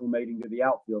acclimating to the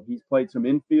outfield. He's played some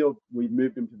infield. We've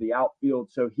moved him to the outfield,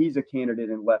 so he's a candidate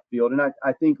in left field. And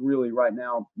I think really right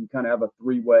now you kind of have a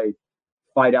three-way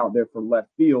fight out there for left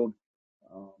field.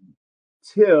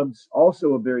 Tibbs,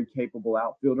 also a very capable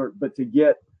outfielder, but to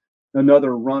get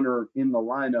another runner in the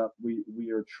lineup,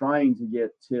 we are trying to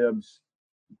get Tibbs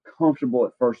comfortable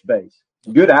at first base.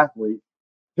 Good athlete.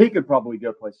 He could probably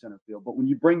go play center field, but when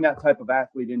you bring that type of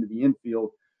athlete into the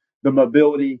infield, the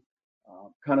mobility,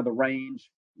 kind of the range,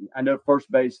 I know first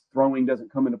base throwing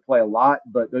doesn't come into play a lot,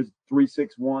 but those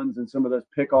 3-6-1s and some of those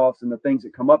pickoffs and the things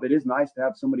that come up, it is nice to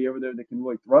have somebody over there that can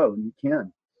really throw, and he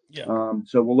can. Yeah.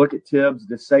 So we'll look at Tibbs.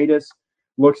 DeSatis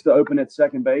looks to open at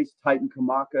second base. Titan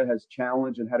Kamaka has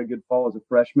challenged and had a good fall as a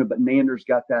freshman, but Nander's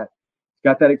got that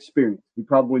experience. He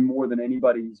probably more than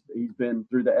anybody, he's been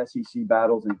through the SEC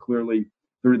battles and clearly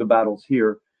through the battles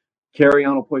here.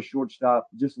 Carrion will play shortstop.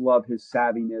 Just love his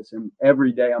savviness, and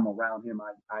every day I'm around him,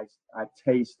 I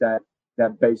taste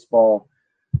that baseball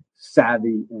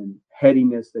savvy and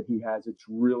headiness that he has. It's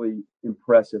really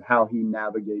impressive how he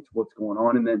navigates what's going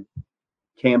on. And then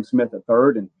Cam Smith at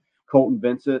third and Colton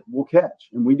Vincent will catch.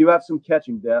 And we do have some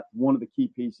catching depth. One of the key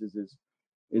pieces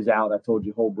is out. I told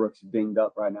you Holbrook's dinged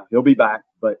up right now. He'll be back,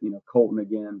 but Colton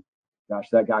again, gosh,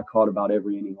 that guy caught about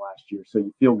every inning last year. So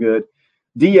you feel good.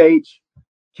 DH,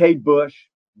 Cade Bush,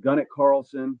 Gunnett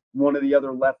Carlson, one of the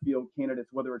other left field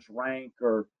candidates, whether it's Rank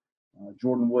or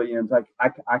Jordan Williams.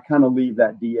 I kind of leave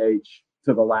that DH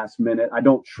to the last minute. I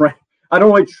don't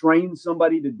really train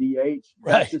somebody to DH.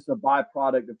 That's just a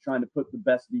byproduct of trying to put the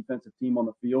best defensive team on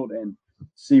the field and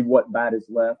see what bat is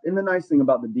left. And the nice thing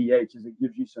about the DH is it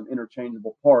gives you some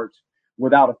interchangeable parts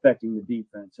without affecting the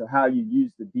defense. So how you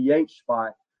use the DH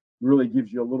spot really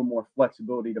gives you a little more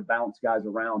flexibility to bounce guys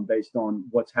around based on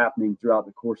what's happening throughout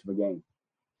the course of a game.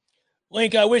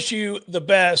 Link, I wish you the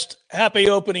best. Happy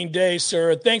opening day,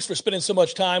 sir. Thanks for spending so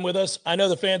much time with us. I know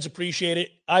the fans appreciate it.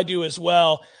 I do as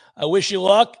well. I wish you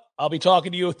luck. I'll be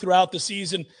talking to you throughout the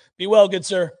season. Be well, good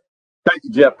sir. Thank you,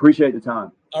 Jeff. Appreciate the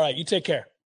time. All right, you take care.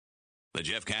 The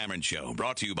Jeff Cameron Show,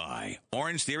 brought to you by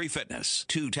Orange Theory Fitness.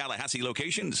 2 Tallahassee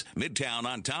locations, Midtown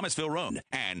on Thomasville Road,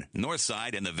 and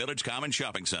Northside in the Village Common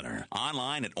Shopping Center.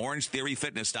 Online at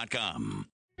orangetheoryfitness.com.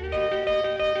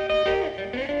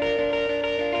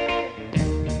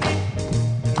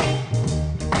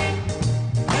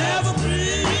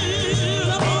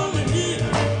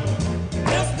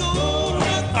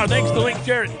 Thanks to Link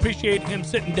Jarrett. Appreciate him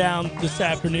sitting down this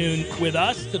afternoon with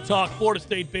us to talk Florida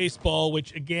State baseball,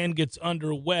 which again gets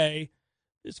underway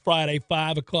this Friday,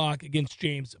 5 o'clock against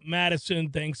James Madison.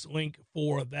 Thanks, Link,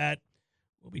 for that.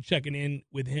 We'll be checking in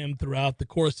with him throughout the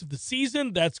course of the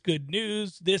season. That's good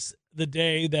news. This the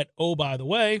day that, oh, by the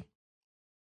way,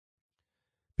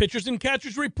 Pitchers and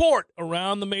catchers report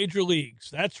around the major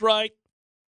leagues. That's right.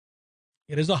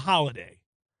 It is a holiday.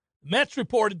 The Mets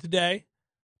reported today.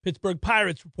 Pittsburgh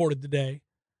Pirates reported today.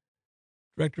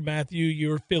 Director Matthew,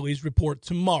 your Phillies report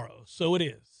tomorrow. So it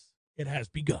is. It has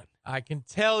begun. I can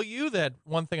tell you that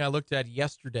one thing I looked at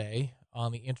yesterday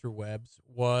on the interwebs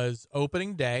was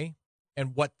opening day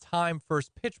and what time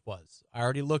first pitch was. I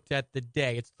already looked at the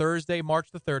day. It's Thursday, March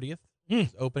the 30th.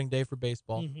 It's opening day for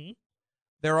baseball. Mm-hmm.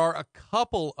 There are a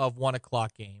couple of 1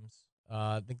 o'clock games.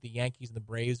 I think the Yankees and the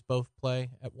Braves both play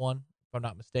at 1, if I'm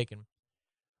not mistaken.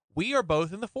 We are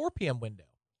both in the 4 p.m. window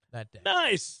that day.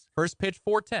 Nice. First pitch,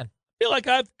 4:10. I feel like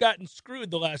I've gotten screwed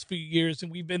the last few years,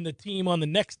 and we've been the team on the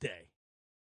next day.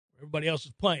 Everybody else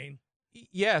is playing.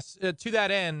 Yes, to that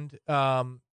end,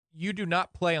 you do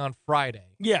not play on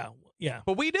Friday. Yeah.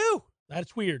 But we do.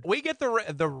 That's weird. We get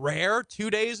the rare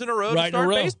 2 days in a row to start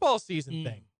baseball season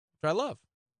thing, which I love.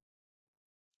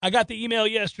 I got the email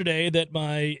yesterday that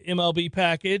my MLB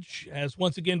package has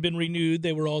once again been renewed.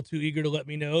 They were all too eager to let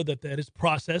me know that is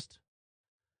processed.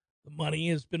 The money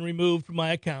has been removed from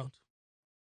my account.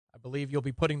 I believe you'll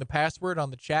be putting the password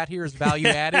on the chat here as value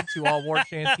added to all War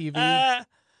Chant TV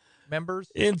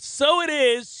members. And so it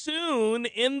is soon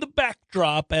in the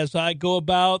backdrop as I go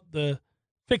about the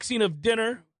fixing of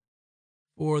dinner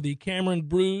for the Cameron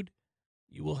brood.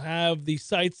 You will have the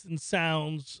sights and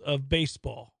sounds of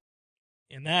baseball.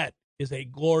 And that is a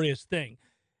glorious thing.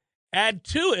 Add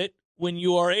to it when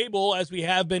you are able, as we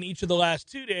have been each of the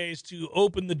last 2 days, to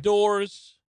open the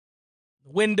doors,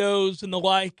 the windows and the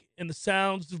like, and the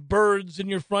sounds of birds in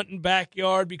your front and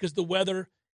backyard because the weather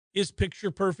is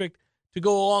picture perfect, to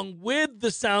go along with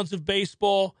the sounds of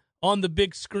baseball on the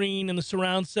big screen and the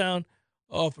surround sound.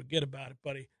 Oh, forget about it,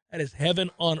 buddy. That is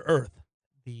heaven on earth.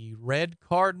 The Red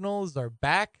Cardinals are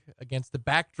back against the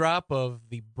backdrop of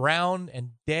the brown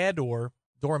and dead or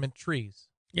dormant trees.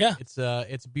 Yeah. It's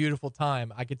a beautiful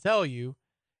time. I could tell you.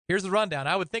 Here's the rundown.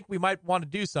 I would think we might want to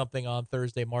do something on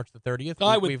Thursday, March the 30th.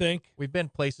 I would think. We've been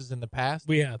places in the past.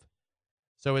 We have.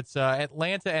 So it's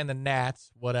Atlanta and the Nats,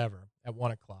 whatever, at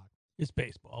 1 o'clock. It's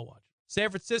baseball. I'll watch.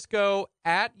 San Francisco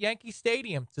at Yankee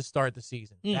Stadium to start the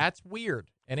season. That's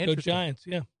weird and interesting. Go Giants,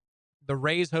 yeah. The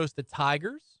Rays host the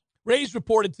Tigers. Rays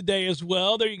reported today as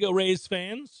well. There you go, Rays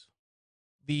fans.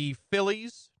 The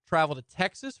Phillies travel to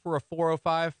Texas for a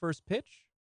 4:05 first pitch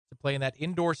to play in that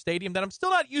indoor stadium that I'm still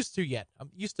not used to yet. I'm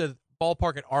used to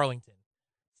ballpark at Arlington.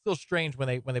 Still strange when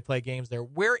they play games there.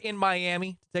 We're in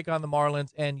Miami to take on the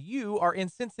Marlins, and you are in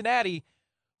Cincinnati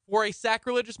for a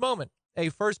sacrilegious moment. A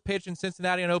first pitch in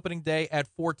Cincinnati on opening day at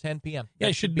 4:10 p.m. Yeah,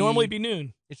 it should normally be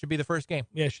noon. It should be the first game.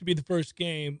 Yeah, it should be the first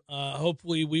game.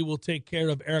 Hopefully we will take care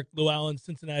of Eric Llewellyn's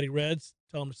Cincinnati Reds.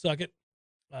 Tell them to suck it.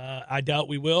 I doubt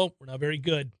we will. We're not very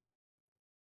good.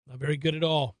 Not very good at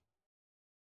all.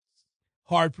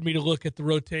 Hard for me to look at the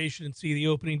rotation and see the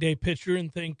opening day pitcher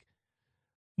and think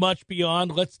much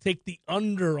beyond. Let's take the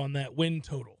under on that win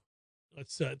total.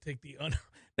 Let's take the under.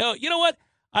 Now, you know what?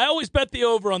 I always bet the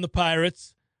over on the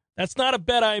Pirates. That's not a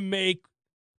bet I make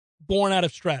born out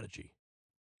of strategy.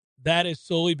 That is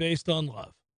solely based on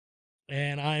love.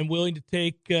 And I am willing to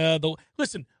take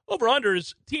listen,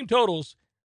 over-unders, team totals,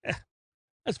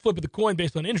 that's flip of the coin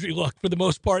based on injury luck for the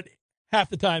most part, half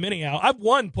the time anyhow. I've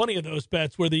won plenty of those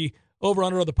bets where the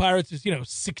over-under of the Pirates is,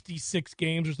 66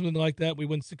 games or something like that. We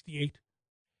win 68.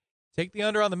 Take the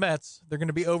under on the Mets. They're going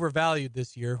to be overvalued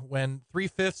this year when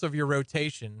 3/5 of your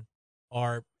rotation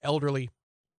are elderly.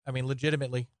 I mean,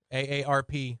 legitimately,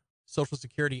 AARP, Social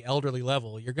Security elderly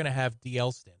level. You're going to have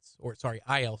IL stints.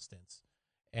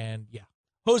 And, yeah.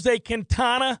 Jose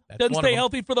Quintana doesn't stay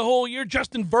healthy for the whole year.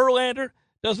 Justin Verlander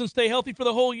doesn't stay healthy for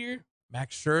the whole year.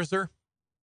 Max Scherzer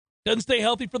doesn't stay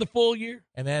healthy for the full year.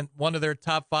 And then one of their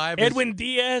top 5 Edwin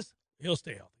Diaz, he'll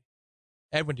stay healthy.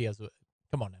 Edwin Diaz,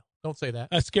 come on now. Don't say that.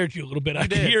 I scared you a little bit. I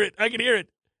can hear it.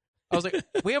 I was like,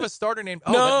 we have a starter named...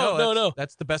 No.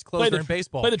 That's the best closer in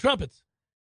baseball. Play the trumpets.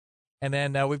 And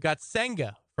then we've got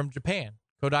Senga from Japan,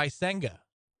 Kodai Senga.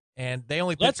 And they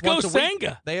only pitch once a week. Let's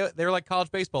go, Senga. They're like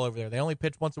college baseball over there. They only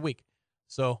pitch once a week.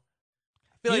 So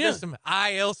I feel like there's some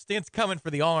IL stints coming for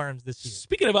the arms this year.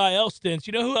 Speaking of IL stints,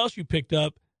 you know who else you picked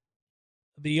up?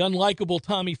 The unlikable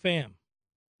Tommy Pham.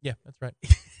 Yeah, that's right.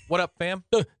 What up, Pham?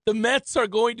 The Mets are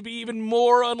going to be even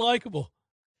more unlikable.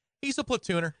 He's a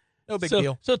platooner. No big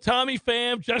deal. So Tommy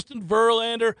Pham, Justin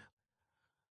Verlander,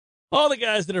 all the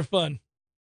guys that are fun.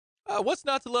 What's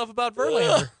not to love about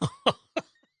Verlander?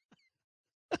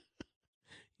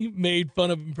 You've made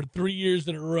fun of him for 3 years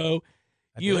in a row.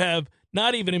 You have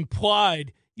not even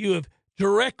implied. You have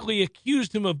directly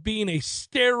accused him of being a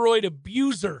steroid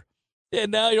abuser.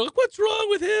 And now you're like, what's wrong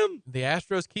with him? The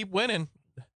Astros keep winning.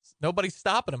 Nobody's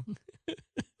stopping him.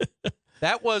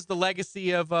 That was the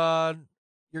legacy of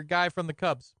your guy from the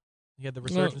Cubs. He had the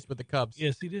resurgence with the Cubs.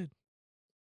 Yes, he did.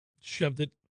 Shoved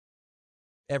it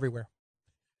everywhere.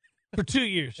 For 2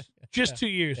 years. Just 2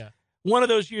 years. Yeah. One of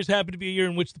those years happened to be a year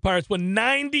in which the Pirates won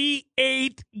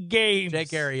 98 games. Jake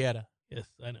Arrieta. Yes,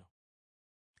 I know.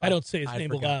 I don't say his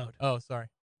name aloud. Oh, sorry.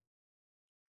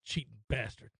 Cheating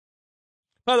bastard.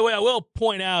 By the way, I will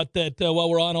point out that while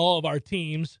we're on all of our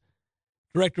teams,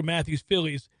 Director Matthews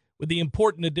Phillies, with the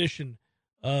important addition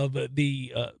of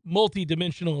the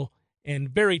multi-dimensional and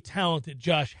very talented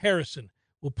Josh Harrison,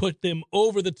 will put them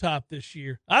over the top this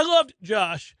year. I loved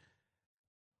Josh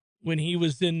when he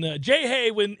was in Jay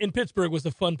Hay when in Pittsburgh was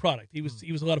a fun product. He was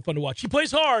a lot of fun to watch. He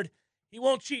plays hard. He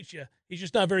won't cheat you. He's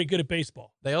just not very good at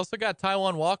baseball. They also got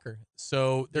Taijuan Walker,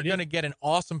 so they're going to get an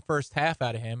awesome first half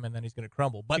out of him, and then he's going to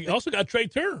crumble. But he also got Trey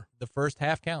Turner. The first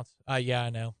half counts. Yeah, I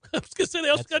know. I was going to say they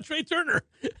also got Trey Turner.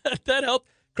 That helped.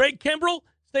 Craig Kimbrell,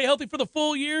 stay healthy for the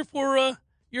full year for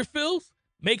your Phils.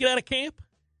 Make it out of camp.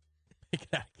 Make it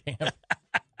out of camp.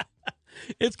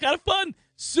 It's kind of fun.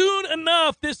 Soon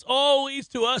enough, this all leads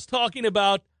to us talking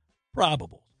about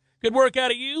probables. Good work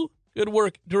out of you. Good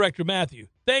work, Director Matthew.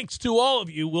 Thanks to all of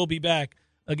you. We'll be back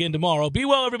again tomorrow. Be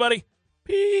well, everybody.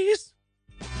 Peace.